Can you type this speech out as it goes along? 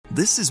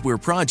This is where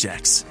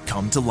projects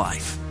come to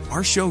life.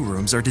 Our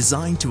showrooms are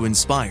designed to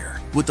inspire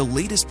with the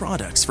latest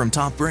products from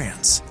top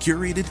brands,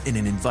 curated in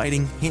an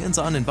inviting,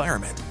 hands-on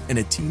environment, and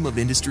a team of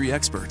industry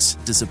experts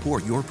to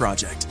support your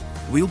project.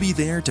 We'll be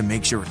there to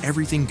make sure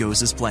everything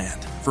goes as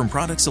planned, from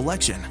product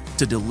selection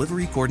to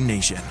delivery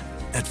coordination.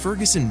 At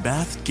Ferguson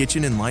Bath,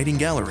 Kitchen and Lighting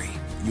Gallery,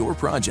 your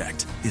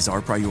project is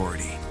our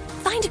priority.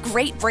 Find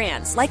great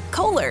brands like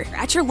Kohler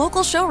at your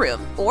local showroom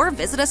or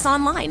visit us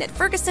online at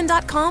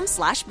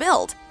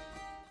ferguson.com/build.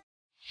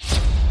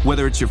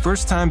 Whether it's your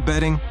first time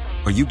betting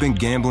or you've been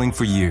gambling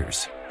for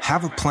years,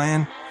 have a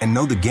plan and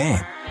know the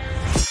game.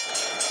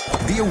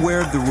 Be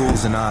aware of the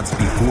rules and odds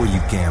before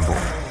you gamble.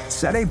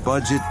 Set a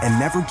budget and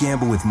never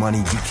gamble with money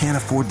you can't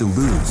afford to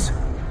lose.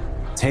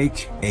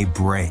 Take a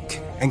break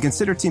and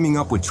consider teaming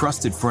up with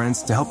trusted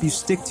friends to help you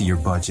stick to your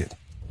budget.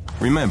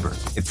 Remember,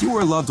 if you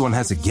or a loved one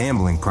has a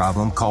gambling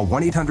problem, call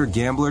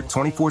 1-800-GAMBLER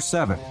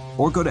 24/7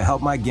 or go to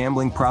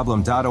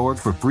helpmygamblingproblem.org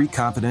for free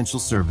confidential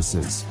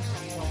services.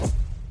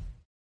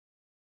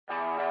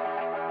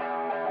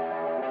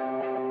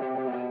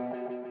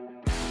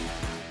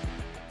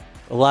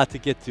 A lot to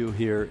get to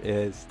here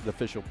as the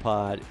official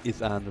pod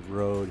is on the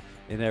road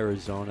in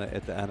Arizona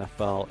at the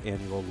NFL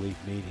Annual League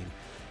Meeting.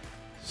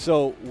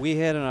 So we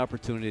had an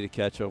opportunity to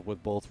catch up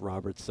with both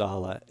Robert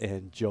Saleh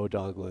and Joe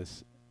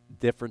Douglas.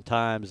 Different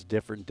times,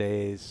 different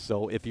days.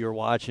 So if you're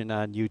watching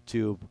on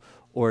YouTube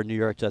or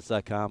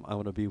NewYorkJets.com, I'm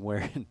going to be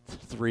wearing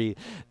 3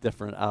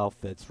 different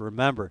outfits.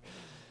 Remember,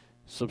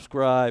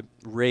 subscribe,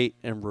 rate,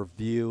 and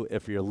review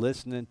if you're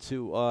listening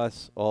to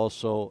us.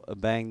 Also,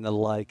 bang the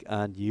like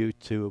on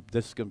YouTube.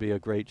 This is going to be a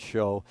great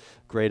show,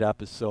 great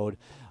episode.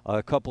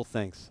 A couple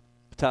things.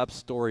 Top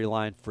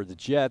storyline for the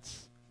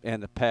Jets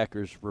and the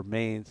Packers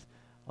remains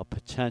a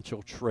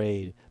potential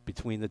trade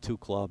between the two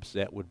clubs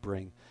that would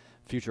bring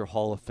future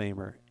Hall of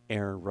Famer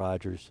Aaron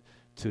Rodgers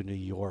to New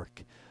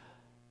York.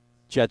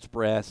 Jets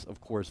brass, of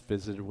course,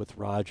 visited with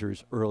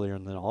Rodgers earlier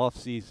in the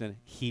offseason.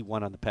 He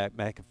went on the Pat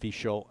McAfee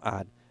show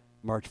on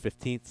March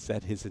 15th,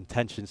 said his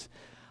intentions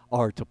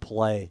are to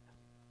play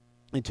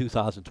in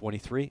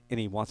 2023, and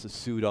he wants to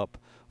suit up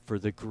for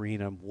the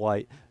green and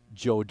white.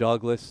 Joe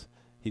Douglas,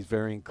 he's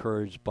very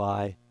encouraged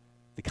by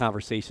the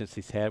conversations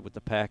he's had with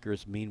the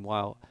Packers.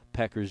 Meanwhile,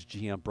 Packers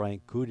GM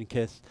Brian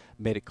Gutekunst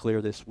made it clear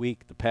this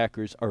week the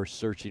Packers are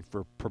searching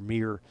for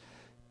premier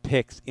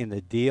picks in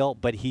the deal,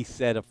 but he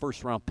said a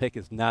first-round pick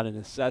is not a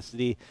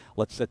necessity.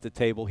 Let's set the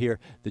table here.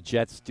 The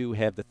Jets do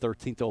have the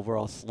 13th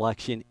overall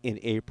selection in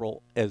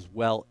April, as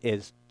well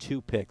as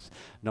 2 picks,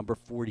 number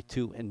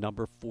 42 and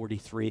number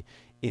 43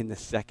 in the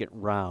second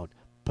round.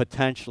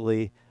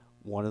 Potentially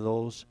one of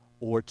those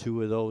or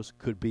 2 of those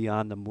could be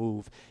on the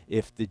move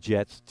if the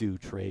Jets do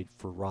trade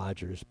for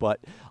Rodgers.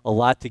 But a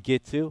lot to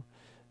get to,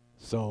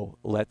 so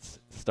let's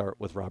start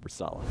with Robert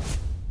Saleh.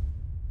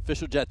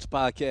 Official Jets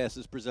podcast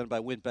is presented by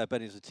WynnBET.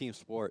 Betting is a team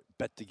sport.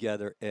 Bet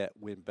together at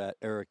WynnBET.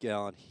 Eric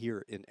Allen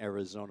here in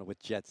Arizona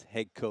with Jets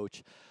head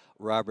coach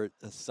Robert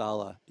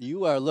Saleh.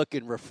 You are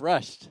looking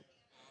refreshed.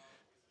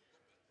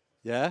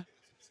 Yeah?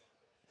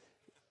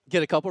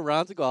 Get a couple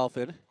rounds of golf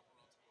in.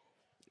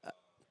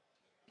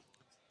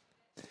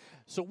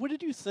 So what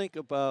did you think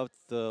about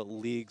the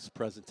league's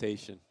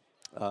presentation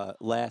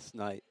last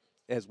night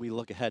as we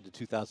look ahead to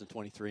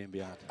 2023 and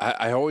beyond?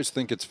 I always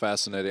think it's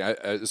fascinating.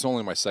 It's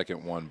only my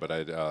second one, but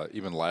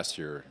even last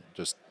year,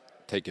 just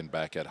taken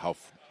back at how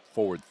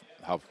forward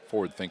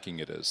thinking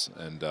it is,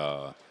 and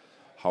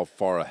how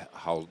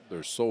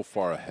they're so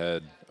far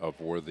ahead of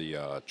where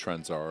the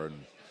trends are.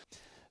 And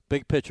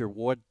big picture,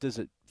 what does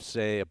it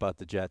say about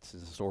the Jets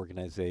as this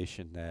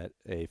organization that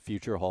a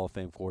future Hall of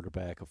Fame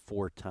quarterback, a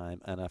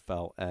 4-time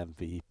NFL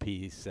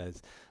MVP,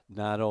 says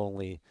not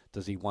only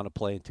does he want to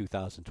play in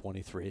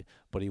 2023,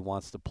 but he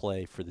wants to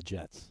play for the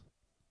Jets?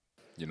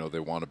 You know, they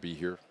want to be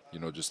here. You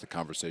know, just the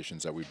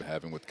conversations that we've been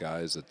having with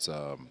guys, it's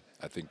I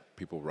think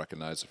people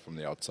recognize it from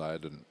the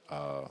outside, and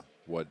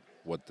what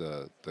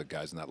the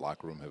guys in that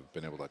locker room have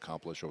been able to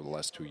accomplish over the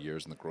last 2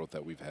 years and the growth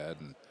that we've had.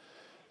 And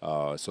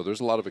so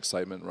there's a lot of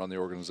excitement around the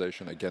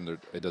organization. Again,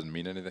 it doesn't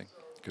mean anything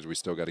because we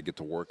still got to get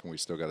to work and we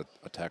still got to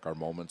attack our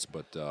moments.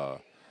 But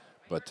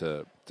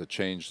to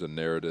change the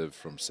narrative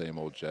from same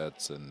old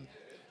Jets and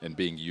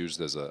being used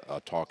as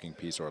a talking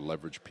piece or a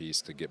leverage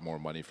piece to get more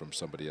money from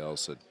somebody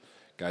else,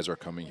 guys are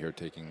coming here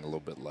taking a little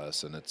bit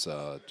less, and it's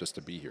just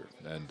to be here.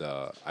 And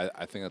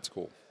I think that's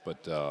cool.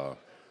 But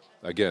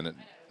again,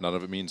 none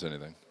of it means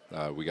anything.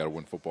 We got to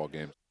win football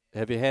games.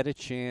 Have you had a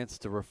chance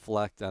to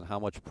reflect on how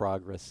much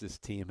progress this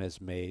team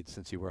has made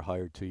since you were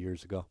hired 2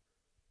 years ago?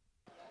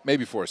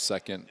 Maybe for a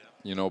second,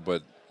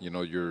 but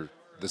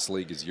this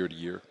league is year to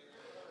year.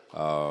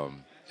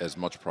 As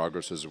much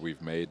progress as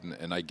we've made,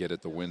 and I get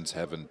it. The wins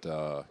haven't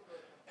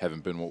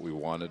been what we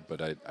wanted,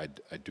 but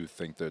I do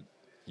think that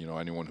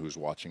anyone who's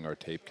watching our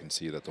tape can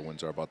see that the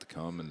wins are about to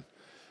come,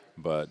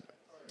 but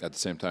at the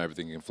same time,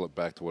 everything can flip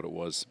back to what it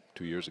was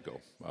 2 years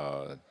ago.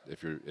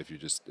 If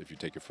you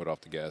take your foot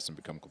off the gas and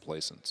become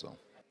complacent. So,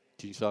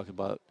 can you talk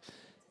about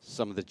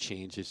some of the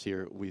changes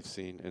here we've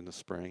seen in the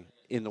spring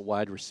in the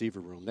wide receiver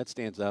room. That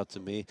stands out to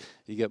me.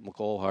 You get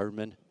McCole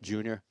Hardman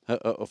Jr.,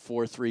 a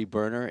 4-3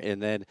 burner,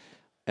 and then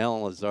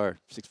Alan Lazard,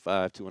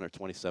 6'5",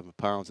 227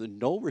 pounds. And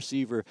no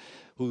receiver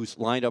who's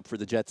lined up for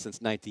the Jets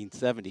since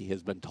 1970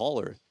 has been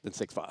taller than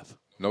 6'5".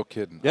 No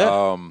kidding.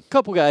 Yeah, a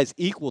couple guys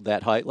equaled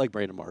that height, like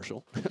Brandon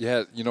Marshall.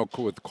 Yeah,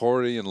 with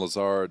Corey and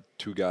Lazard,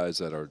 two guys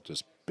that are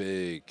just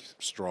big,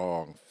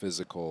 strong,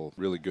 physical,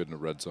 really good in the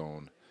red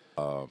zone.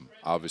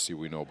 Obviously,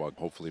 we know about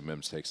hopefully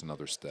Mims takes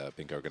another step. I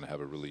think are going to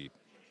have a really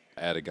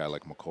add a guy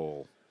like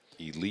McCole,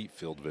 elite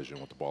field vision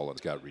with the ball.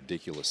 It's got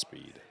ridiculous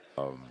speed.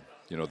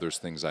 There's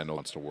things I know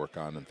wants to work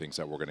on and things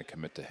that we're going to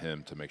commit to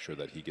him to make sure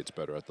that he gets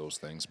better at those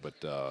things.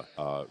 But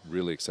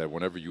really excited.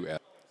 Whenever you add,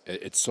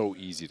 it's so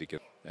easy to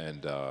get,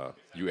 and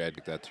you add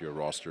that to your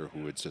roster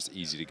who it's just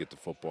easy to get the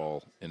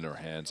football in their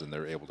hands and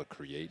they're able to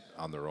create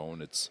on their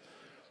own. It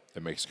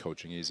makes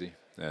coaching easy,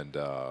 and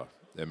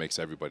it makes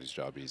everybody's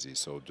job easy.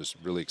 So just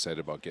really excited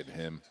about getting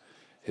him.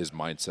 His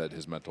mindset,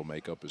 his mental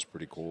makeup is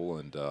pretty cool,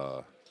 and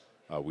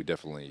we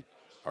definitely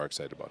are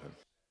excited about him.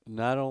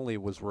 Not only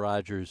was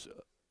Rodgers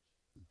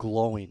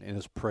glowing in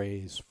his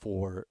praise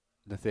for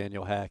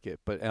Nathaniel Hackett,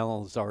 but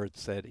Alan Lazard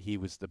said he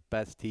was the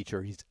best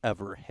teacher he's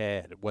ever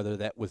had, whether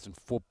that was in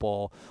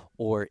football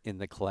or in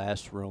the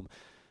classroom.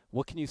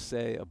 What can you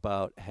say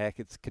about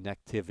Hackett's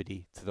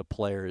connectivity to the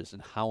players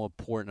and how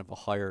important of a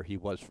hire he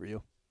was for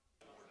you?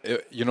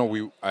 During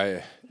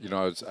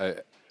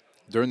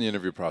the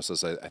interview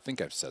process, I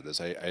think I've said this.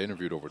 I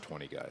interviewed over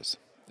 20 guys,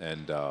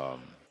 and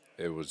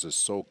it was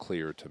just so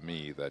clear to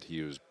me that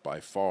he was by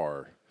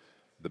far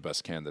the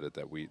best candidate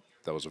that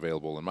was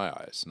available in my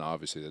eyes. Now,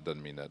 obviously, that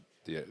doesn't mean that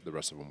the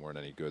rest of them weren't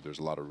any good. There's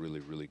a lot of really,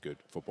 really good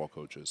football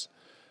coaches.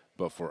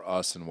 But for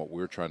us and what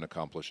we're trying to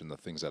accomplish and the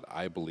things that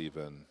I believe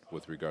in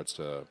with regards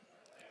to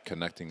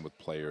connecting with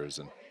players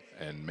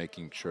and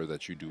making sure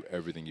that you do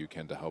everything you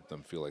can to help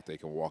them feel like they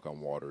can walk on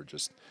water,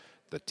 just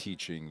the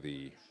teaching,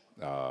 the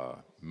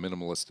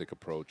minimalistic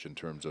approach in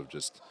terms of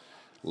just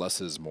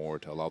less is more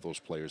to allow those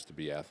players to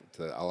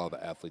allow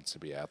the athletes to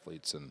be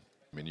athletes. And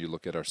I mean, you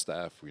look at our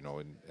staff,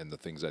 and the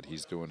things that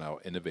he's doing, how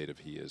innovative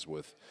he is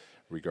with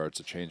regards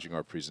to changing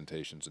our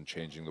presentations and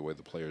changing the way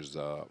the players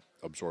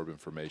absorb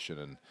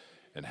information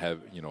and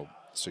have,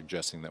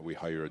 suggesting that we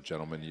hire a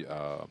gentleman. You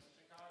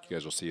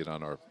guys will see it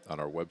on our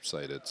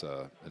website. It's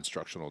a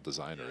instructional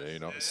designer,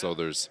 So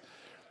there's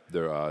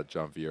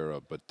John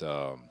Vieira,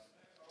 but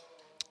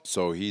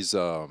so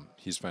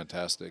he's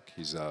fantastic.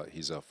 He's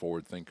a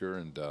forward thinker,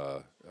 and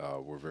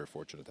we're very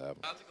fortunate to have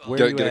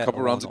him. Get a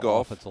couple rounds of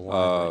golf.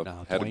 Right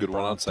now? Had a good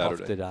one on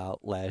Saturday. Toughed it out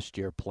last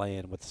year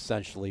playing with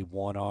essentially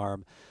one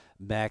arm.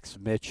 Max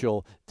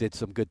Mitchell did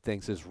some good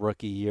things his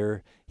rookie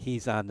year.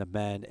 He's on the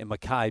mend. And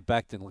Mekhi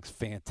Becton looks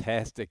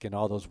fantastic in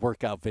all those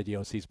workout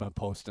videos he's been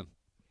posting.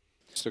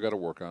 Still got to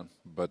work on.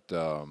 But,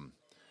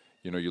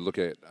 you look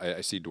at – I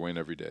see Dwayne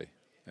every day.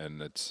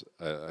 And it's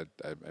I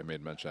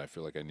made mention I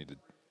feel like I need to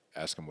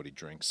ask him what he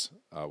drinks,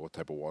 what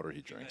type of water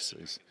he drinks.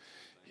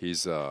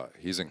 He's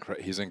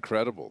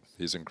incredible.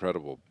 He's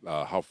incredible.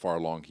 How far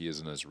along he is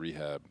in his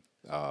rehab,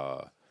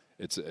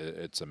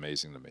 it's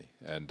amazing to me.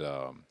 And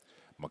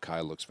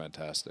Mekhi looks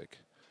fantastic.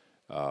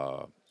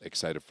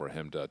 Excited for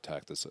him to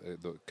attack this,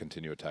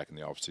 continue attacking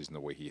the offseason the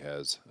way he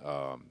has.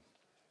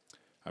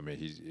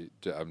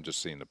 I'm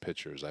just seeing the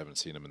pictures. I haven't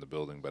seen him in the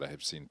building, but I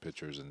have seen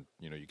pictures, and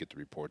you get the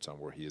reports on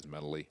where he is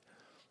mentally.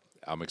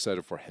 I'm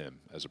excited for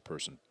him as a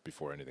person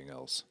before anything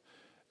else.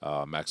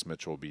 Max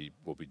Mitchell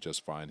will be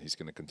just fine. He's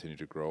going to continue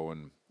to grow,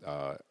 and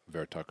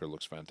Ver Tucker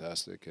looks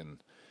fantastic.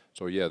 And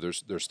so, yeah,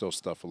 there's still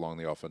stuff along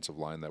the offensive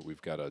line that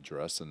we've got to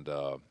address. And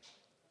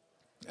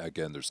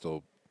again, there's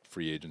still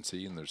free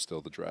agency and there's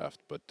still the draft,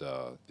 but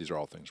these are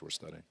all things we're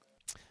studying.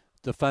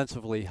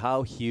 Defensively,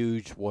 how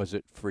huge was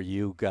it for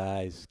you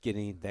guys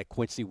getting that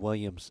Quincy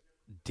Williams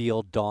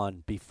deal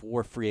done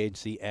before free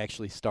agency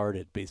actually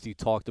started? Because you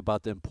talked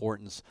about the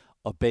importance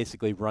of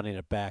basically running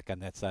it back on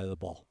that side of the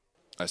ball.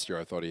 Last year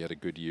I thought he had a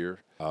good year.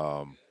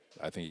 I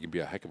think he can be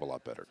a heck of a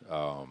lot better.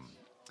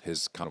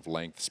 His kind of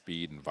length,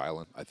 speed, and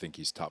violence, I think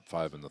he's top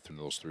 5 in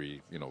those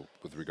three,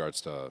 with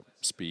regards to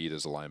speed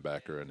as a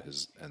linebacker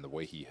and the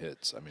way he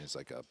hits. I mean, it's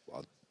like a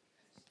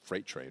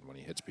freight train when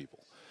he hits people.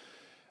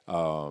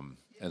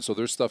 And so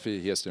there's stuff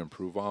he has to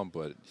improve on,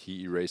 but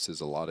he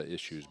erases a lot of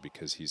issues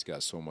because he's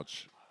got so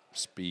much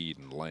speed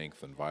and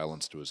length and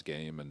violence to his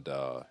game. And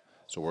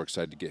so we're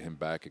excited to get him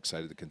back,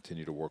 excited to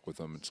continue to work with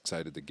him,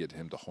 excited to get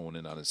him to hone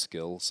in on his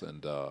skills,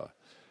 and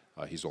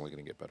he's only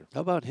going to get better. How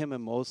about him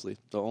and Mosley,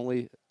 the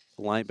only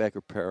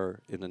linebacker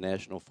pair in the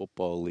National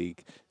Football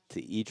League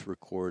to each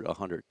record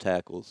 100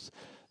 tackles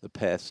the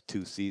past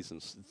 2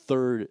 seasons.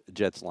 Third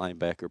Jets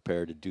linebacker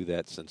pair to do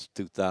that since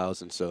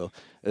 2000. So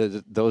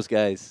those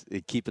guys,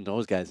 keeping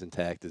those guys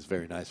intact is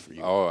very nice for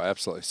you. Oh,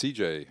 absolutely.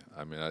 CJ,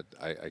 I mean,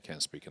 I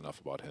can't speak enough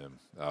about him.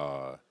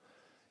 To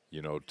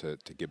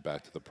get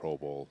back to the Pro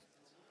Bowl,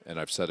 and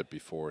I've said it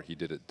before, he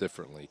did it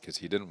differently because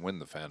he didn't win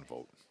the fan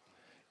vote.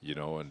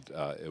 And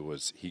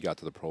he got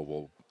to the Pro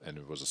Bowl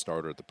and was a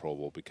starter at the Pro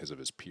Bowl because of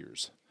his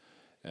peers.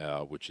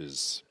 which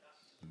is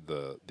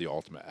the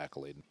ultimate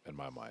accolade in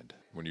my mind.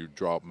 When you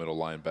draw up middle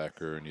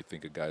linebacker and you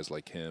think of guys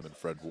like him and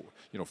Fred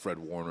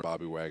Warner,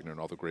 Bobby Wagner, and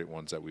all the great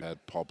ones that we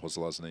had, Paul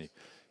Posluszny,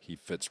 he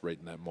fits right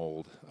in that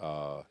mold.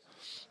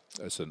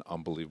 It's an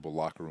unbelievable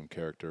locker room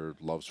character,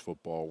 loves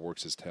football,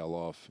 works his tail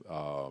off.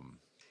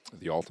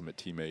 The ultimate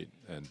teammate,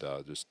 and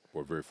just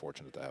we're very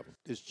fortunate to have him.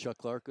 Is Chuck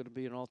Clark going to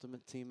be an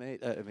ultimate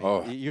teammate? I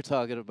mean, you're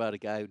talking about a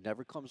guy who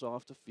never comes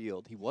off the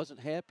field. He wasn't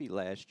happy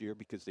last year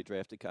because they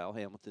drafted Kyle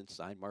Hamilton,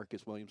 signed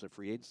Marcus Williams in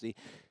free agency.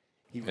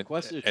 He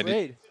requested a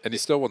trade. And he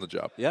still won the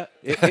job. Yeah,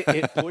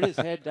 it put his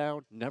head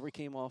down, never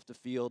came off the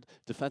field,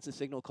 defensive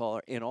signal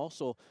caller, and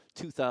also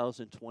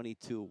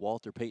 2022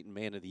 Walter Payton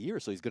Man of the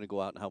Year, so he's going to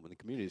go out and help in the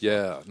community.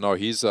 Yeah, no,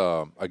 he's,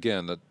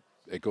 again,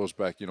 it goes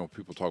back,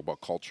 people talk about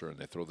culture, and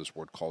they throw this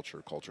word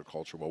culture.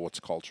 Well, what's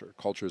culture?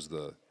 Culture is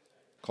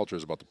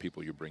about the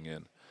people you bring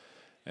in.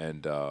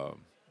 And,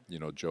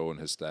 Joe and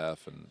his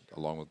staff, and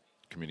along with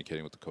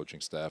communicating with the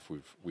coaching staff,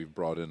 we've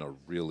brought in a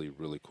really,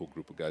 really cool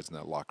group of guys in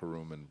that locker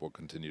room, and we'll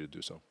continue to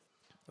do so.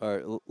 All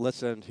right,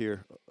 let's end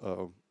here.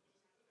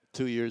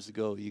 2 years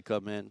ago, you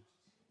come in,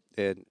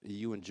 and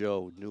you and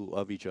Joe knew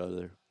of each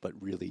other, but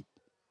really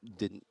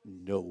didn't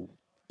know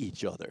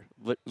each other.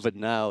 But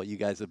now you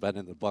guys have been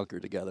in the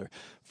bunker together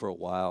for a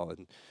while,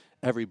 and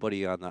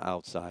everybody on the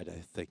outside,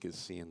 I think, is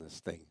seeing this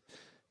thing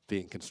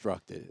being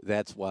constructed.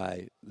 That's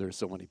why there's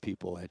so many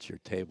people at your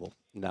table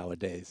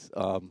nowadays.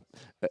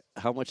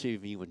 How much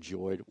have you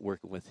enjoyed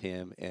working with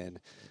him, and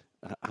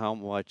how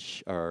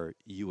much are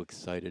you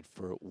excited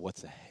for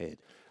what's ahead?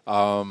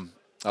 I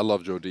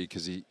love Joe D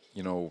because he,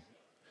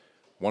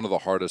 one of the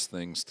hardest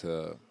things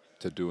to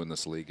do in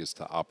this league is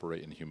to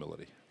operate in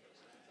humility.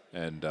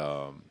 And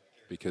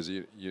because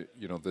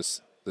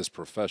this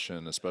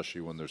profession,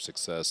 especially when there's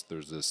success,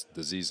 there's this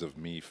disease of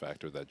me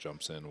factor that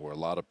jumps in, where a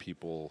lot of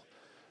people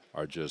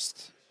are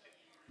just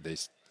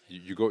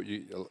you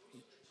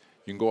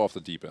can go off the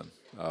deep end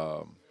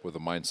with a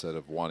mindset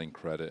of wanting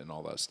credit and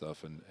all that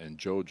stuff. And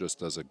Joe just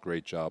does a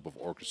great job of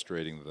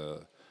orchestrating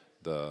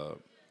the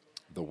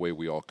way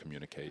we all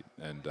communicate.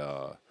 And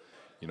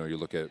you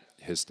look at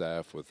his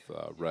staff with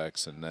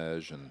Rex and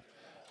Nej and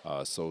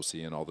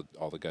Sosi and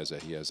all the guys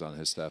that he has on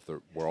his staff.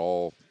 We're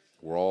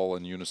all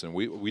in unison.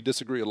 We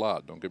disagree a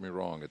lot. Don't get me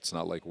wrong. It's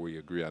not like we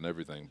agree on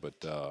everything,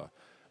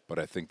 but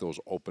I think those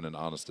open and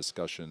honest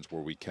discussions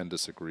where we can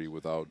disagree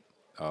without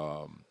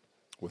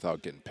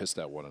getting pissed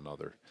at one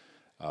another,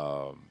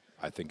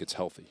 I think it's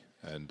healthy,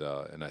 and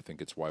I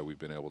think it's why we've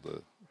been able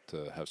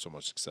to have so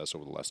much success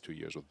over the last 2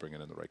 years with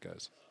bringing in the right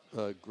guys.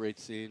 Great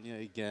seeing you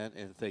again,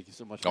 and thank you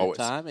so much for your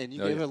time. And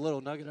you gave a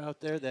little nugget out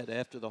there that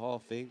after the Hall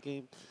of Fame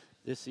game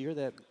this year,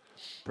 that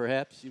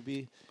perhaps you'll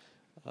be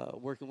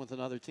working with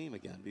another team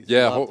again.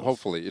 Yeah,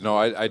 hopefully.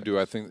 I do.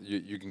 I think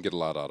you can get a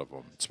lot out of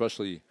them,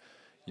 especially,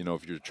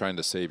 if you're trying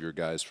to save your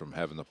guys from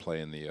having to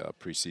play in the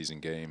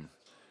preseason game.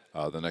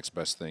 The next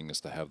best thing is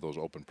to have those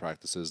open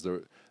practices.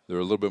 They're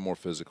a little bit more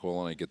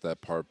physical, and I get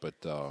that part, but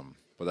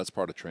that's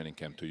part of training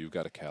camp too. You've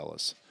got to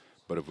callous.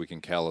 But if we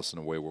can callous in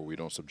a way where we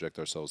don't subject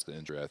ourselves to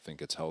injury, I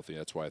think it's healthy.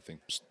 That's why I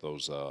think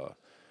those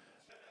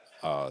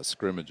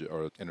scrimmage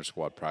or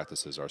inter-squad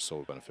practices are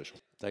so beneficial.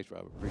 Thanks,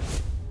 Robert. Appreciate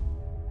it.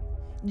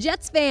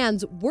 Jets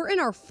fans, we're in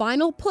our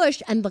final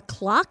push and the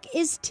clock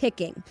is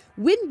ticking.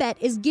 WynnBET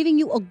is giving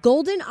you a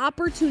golden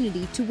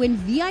opportunity to win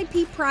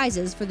VIP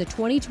prizes for the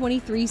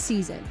 2023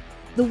 season.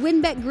 The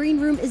WynnBET Green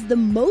Room is the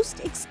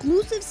most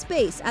exclusive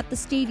space at the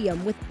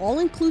stadium with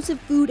all-inclusive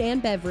food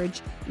and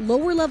beverage,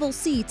 lower-level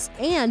seats,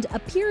 and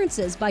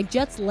appearances by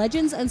Jets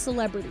legends and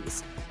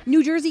celebrities.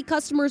 New Jersey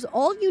customers,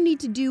 all you need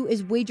to do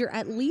is wager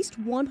at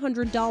least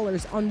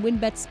 $100 on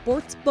WynnBET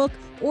Sportsbook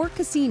or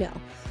Casino.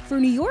 For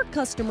New York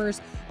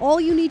customers, all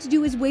you need to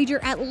do is wager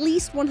at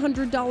least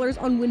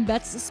 $100 on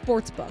WynnBET's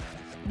Sportsbook.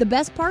 The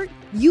best part?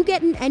 You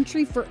get an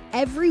entry for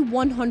every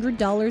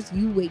 $100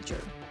 you wager.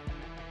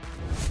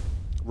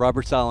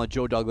 Robert Saleh and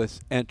Joe Douglas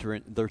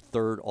entering their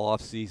third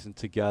offseason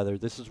together.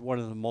 This is one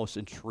of the most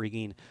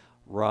intriguing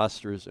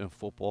rosters in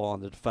football on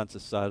the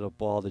defensive side of the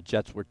ball. The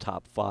Jets were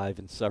top 5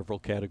 in several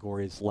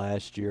categories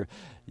last year.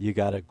 You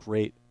got a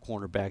great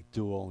cornerback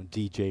duo in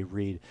DJ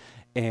Reed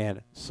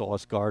and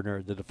Sauce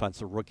Gardner, the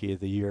defensive rookie of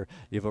the year.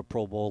 You have a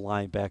Pro Bowl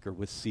linebacker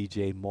with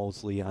C.J.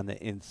 Mosley on the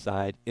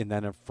inside, and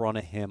then in front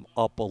of him,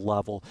 up a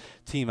level,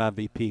 team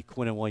MVP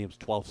Quinnen Williams,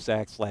 12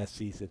 sacks last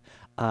season.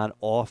 On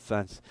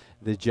offense,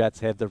 the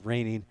Jets have the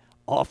reigning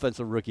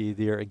offensive rookie of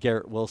the year, and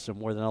Garrett Wilson,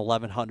 more than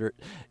 1,100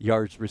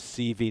 yards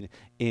receiving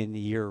in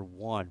year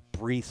one.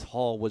 Breece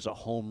Hall was a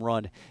home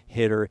run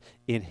hitter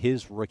in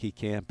his rookie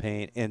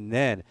campaign. And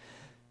then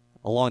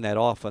along that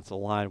offensive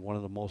line, one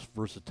of the most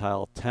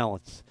versatile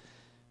talents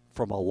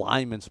from a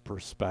lineman's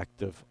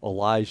perspective,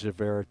 Elijah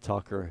Vera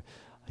Tucker.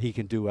 He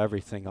can do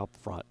everything up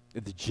front.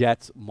 The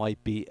Jets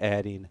might be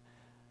adding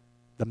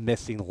the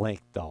missing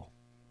link, though,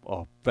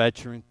 a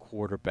veteran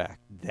quarterback.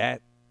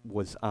 That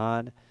was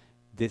on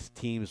this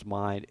team's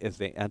mind as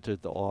they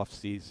entered the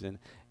offseason,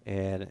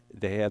 and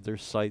they have their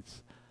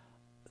sights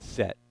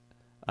set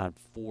on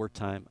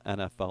 4-time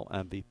NFL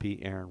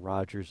MVP Aaron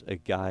Rodgers, a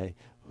guy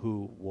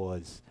who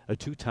was a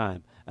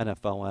two-time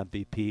NFL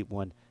MVP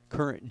when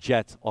current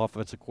Jets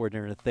offensive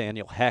coordinator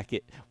Nathaniel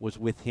Hackett was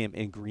with him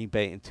in Green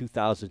Bay in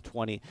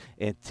 2020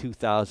 and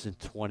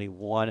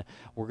 2021.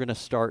 We're going to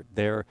start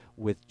there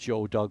with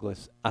Joe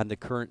Douglas on the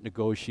current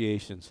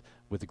negotiations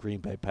with the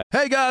Green Bay Packers.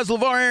 Hey guys,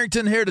 LeVar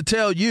Arrington here to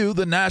tell you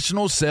the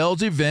national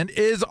sales event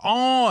is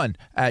on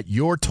at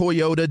your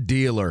Toyota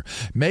dealer,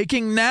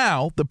 making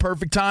now the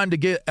perfect time to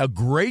get a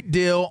great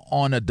deal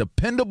on a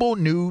dependable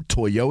new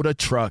Toyota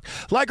truck,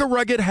 like a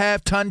rugged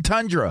half-ton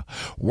Tundra.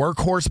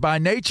 Workhorse by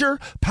nature,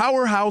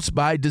 powerhouse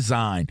by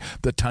design.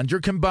 The Tundra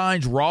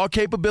combines raw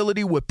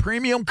capability with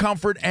premium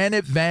comfort and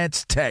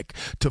advanced tech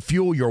to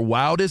fuel your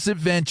wildest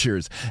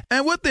adventures.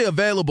 And with the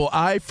available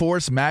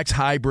iForce Max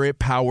Hybrid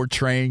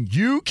powertrain,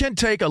 you can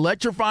take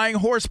electrifying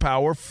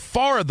horsepower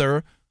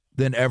farther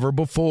than ever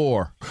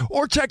before.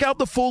 Or check out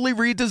the fully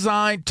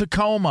redesigned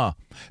Tacoma,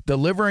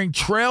 delivering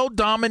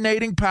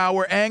trail-dominating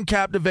power and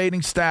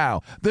captivating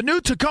style. The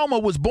new Tacoma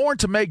was born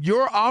to make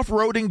your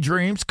off-roading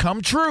dreams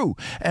come true.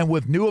 And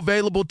with new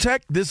available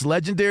tech, this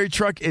legendary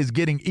truck is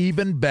getting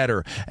even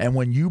better. And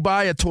when you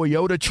buy a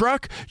Toyota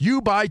truck, you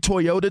buy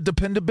Toyota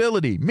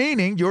dependability,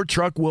 meaning your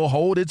truck will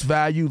hold its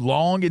value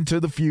long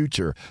into the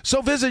future.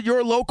 So visit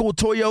your local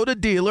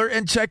Toyota dealer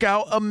and check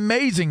out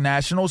amazing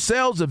national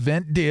sales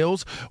event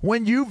deals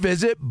when you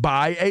visit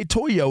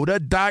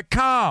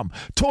buyatoyota.com.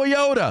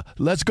 Toyota,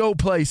 let's go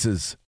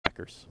places.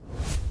 Packers.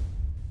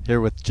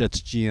 Here with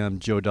Jets GM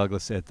Joe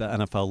Douglas at the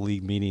NFL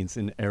League meetings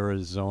in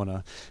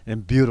Arizona,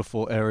 in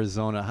beautiful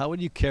Arizona. How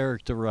would you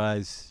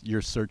characterize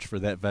your search for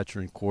that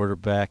veteran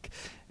quarterback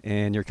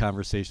and your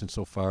conversation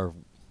so far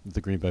with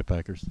the Green Bay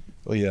Packers?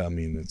 Well, yeah, I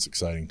mean, it's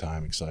exciting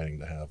time, exciting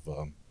to have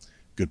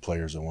good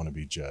players that want to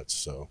be Jets.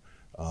 So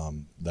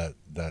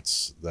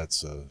that's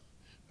a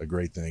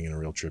great thing and a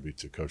real tribute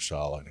to Coach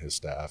Saleh and his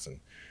staff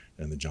and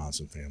the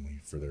Johnson family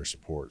for their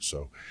support.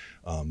 So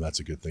that's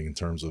a good thing in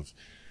terms of,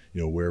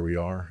 where we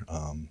are.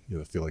 I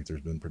feel like there's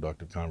been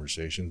productive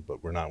conversations,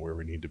 but we're not where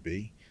we need to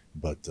be.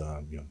 But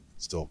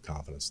still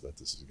confidence that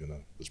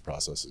this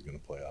process is gonna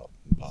play out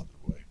in a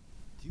positive way.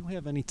 Do you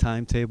have any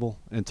timetable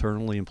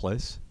internally in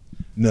place?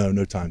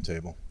 No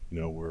timetable.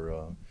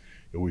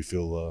 We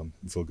feel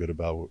good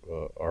about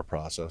our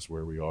process,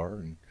 where we are,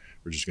 and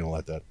we're just gonna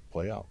let that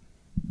play out.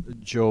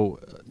 Joe,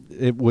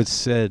 it was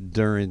said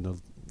during the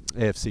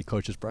AFC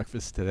Coaches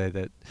Breakfast today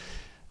that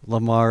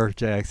Lamar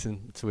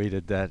Jackson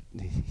tweeted that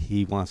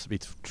he wants to be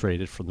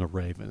traded from the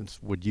Ravens.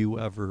 Would you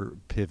ever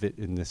pivot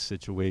in this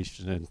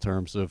situation in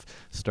terms of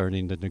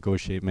starting to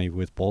negotiate maybe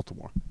with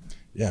Baltimore?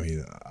 Yeah, I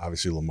mean,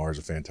 obviously Lamar's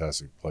a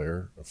fantastic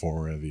player, a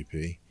former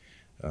MVP,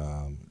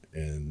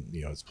 and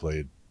has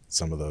played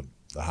some of the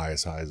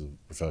highest highs of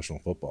professional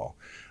football.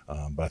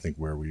 But I think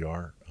where we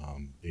are,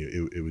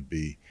 it would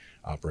be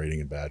operating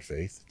in bad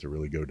faith to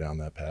really go down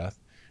that path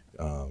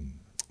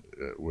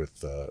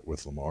with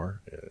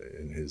Lamar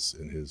in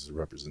his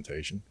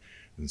representation.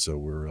 And so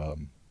we're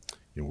on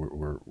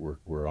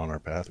our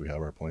path. We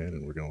have our plan,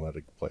 and we're going to let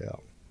it play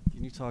out.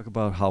 Can you talk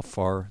about how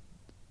far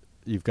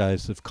you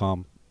guys have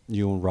come,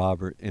 you and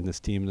Robert, and this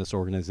team, and this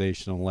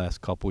organization, in the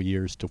last couple of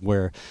years, to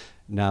where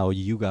now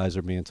you guys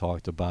are being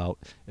talked about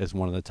as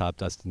one of the top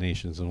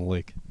destinations in the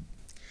league?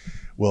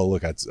 Well,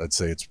 look, I'd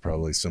say it's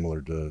probably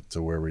similar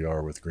to where we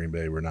are with Green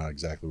Bay. We're not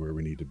exactly where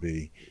we need to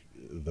be.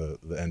 The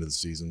end of the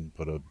season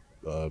put a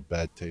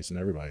bad taste in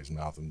everybody's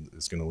mouth, and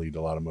it's going to lead to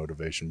a lot of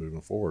motivation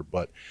moving forward.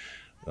 But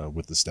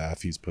with the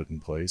staff he's put in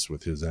place,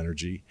 with his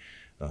energy,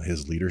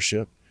 his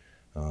leadership,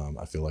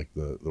 I feel like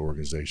the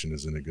organization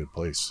is in a good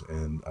place,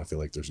 and I feel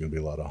like there's going to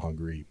be a lot of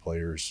hungry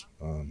players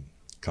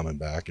coming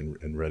back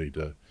and ready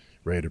to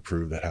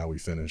prove that how we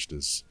finished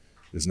is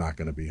not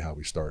going to be how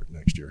we start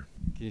next year.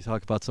 Can you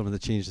talk about some of the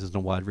changes in the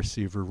wide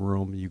receiver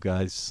room? You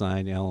guys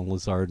signed Alan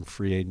Lazard in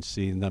free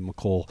agency, and then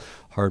McCole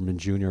Hardman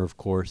Jr., of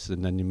course,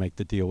 and then you make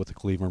the deal with the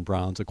Cleveland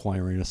Browns,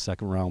 acquiring a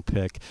second-round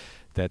pick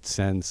that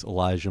sends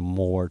Elijah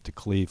Moore to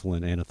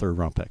Cleveland and a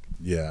third-round pick.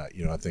 Yeah,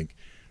 I think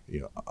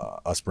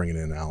us bringing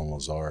in Alan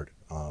Lazard,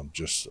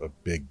 just a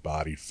big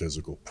body,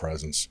 physical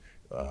presence,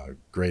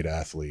 great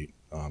athlete,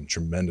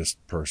 tremendous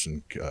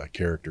person,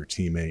 character,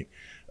 teammate.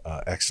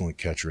 Excellent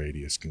catch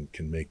radius,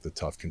 can make the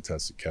tough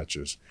contested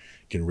catches,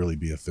 can really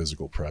be a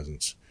physical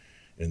presence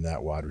in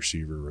that wide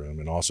receiver room,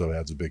 and also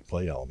adds a big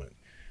play element.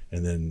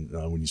 And then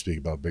when you speak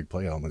about big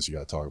play elements, you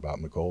got to talk about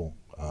McCole.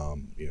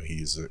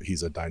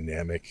 He's a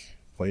dynamic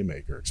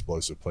playmaker,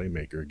 explosive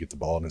playmaker, get the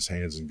ball in his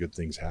hands and good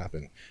things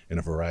happen in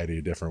a variety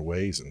of different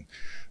ways, and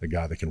a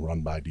guy that can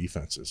run by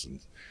defenses.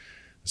 And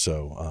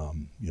so,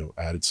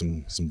 added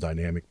some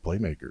dynamic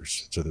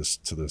playmakers to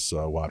this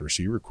wide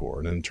receiver core.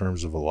 And in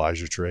terms of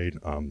Elijah trade,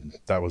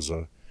 that was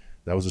a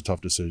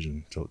tough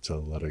decision to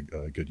let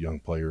a good young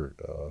player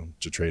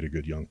to trade a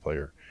good young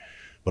player,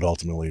 but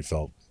ultimately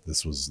felt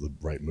this was the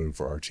right move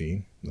for our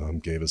team.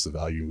 Gave us the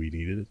value we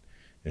needed,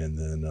 and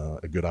then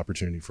a good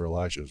opportunity for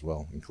Elijah as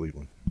well in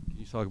Cleveland. Can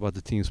you talk about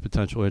the team's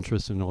potential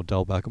interest in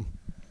Odell Beckham?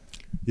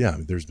 Yeah,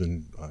 there's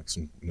been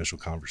some initial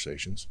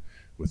conversations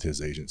with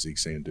his agent Zeke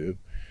Sandu.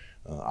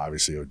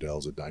 Obviously,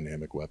 Odell's a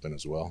dynamic weapon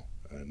as well.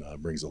 and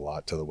brings a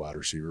lot to the wide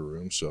receiver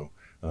room. So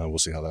we'll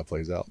see how that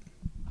plays out.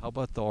 How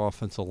about the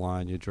offensive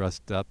line? You address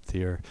depth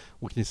here.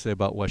 What can you say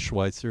about Wes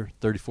Schweitzer?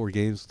 34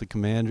 games with the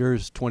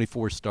Commanders,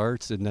 24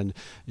 starts, and then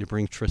you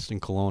bring Tristan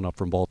Colon up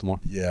from Baltimore.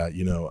 Yeah,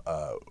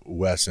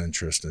 Wes and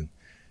Tristan,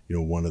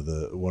 one of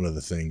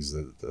the things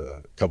that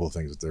a couple of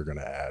things that they're going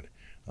to add.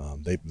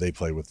 They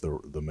play with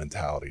the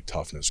mentality,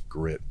 toughness,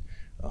 grit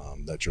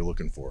that you're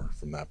looking for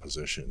from that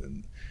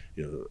position.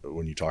 And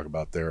when you talk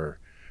about their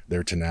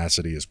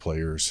tenacity as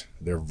players,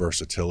 their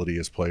versatility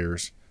as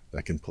players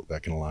that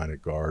can align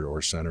at guard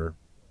or center.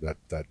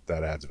 That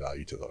adds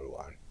value to the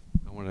O-line.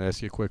 I want to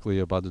ask you quickly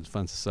about the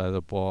defensive side of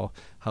the ball.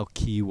 How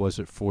key was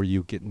it for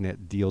you getting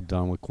that deal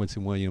done with Quincy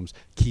Williams,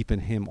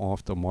 keeping him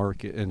off the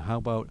market? And how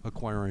about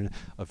acquiring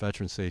a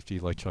veteran safety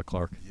like Chuck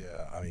Clark?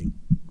 Yeah, I mean,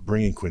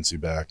 bringing Quincy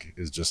back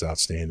is just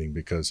outstanding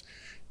because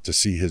to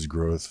see his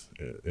growth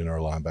in our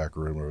linebacker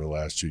room over the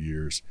last 2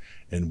 years,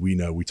 and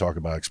we talk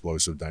about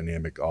explosive,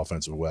 dynamic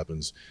offensive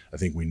weapons. I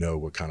think we know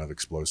what kind of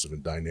explosive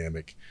and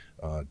dynamic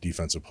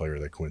defensive player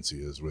that Quincy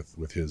is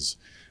with his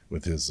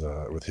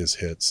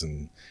hits,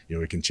 and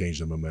it can change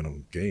the momentum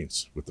of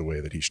games with the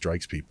way that he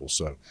strikes people.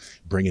 So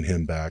bringing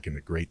him back, and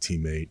a great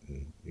teammate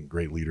and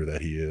great leader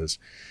that he is,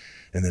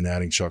 and then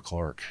adding Chuck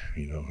Clark,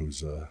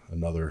 who's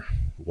another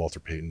Walter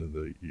Payton Man of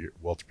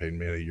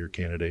the Year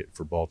candidate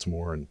for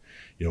Baltimore, and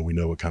we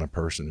know what kind of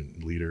person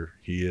and leader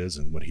he is,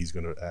 and what he's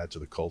going to add to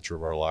the culture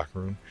of our locker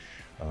room.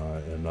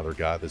 And another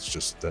guy that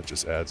just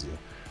adds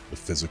the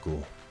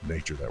physical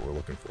nature that we're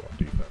looking for on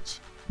defense.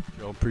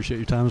 Joe, appreciate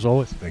your time as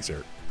always. Thanks,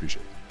 Eric.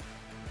 Appreciate it.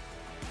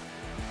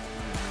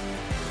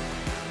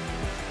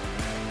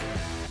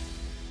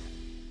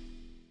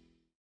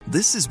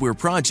 This is where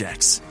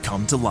projects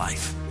come to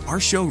life. Our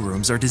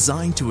showrooms are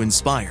designed to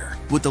inspire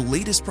with the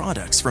latest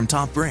products from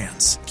top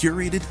brands,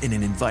 curated in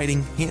an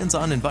inviting,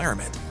 hands-on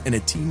environment, and a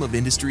team of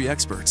industry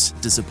experts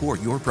to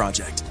support your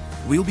project.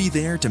 We'll be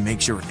there to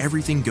make sure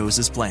everything goes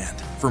as planned,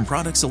 from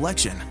product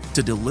selection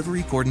to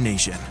delivery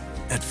coordination.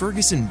 At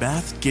Ferguson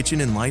Bath,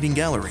 Kitchen, and Lighting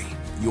Gallery,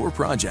 your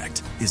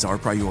project is our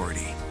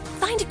priority.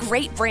 Find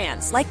great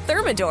brands like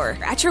Thermador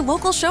at your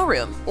local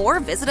showroom or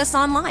visit us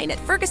online at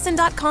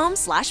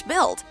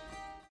ferguson.com/build.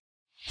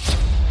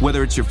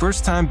 Whether it's your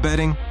first time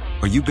betting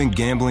or you've been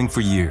gambling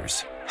for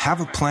years, have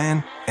a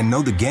plan and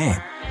know the game.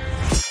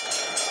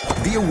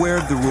 Be aware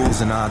of the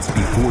rules and odds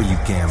before you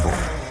gamble.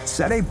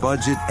 Set a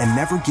budget and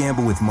never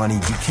gamble with money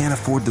you can't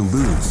afford to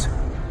lose.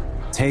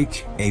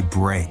 Take a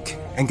break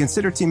and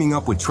consider teaming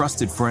up with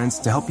trusted friends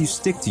to help you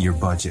stick to your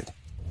budget.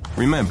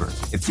 Remember,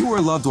 if you or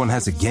a loved one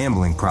has a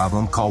gambling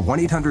problem, call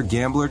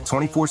 1-800-GAMBLER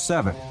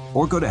 24/7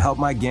 or go to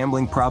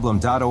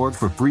helpmygamblingproblem.org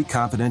for free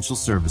confidential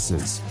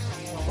services.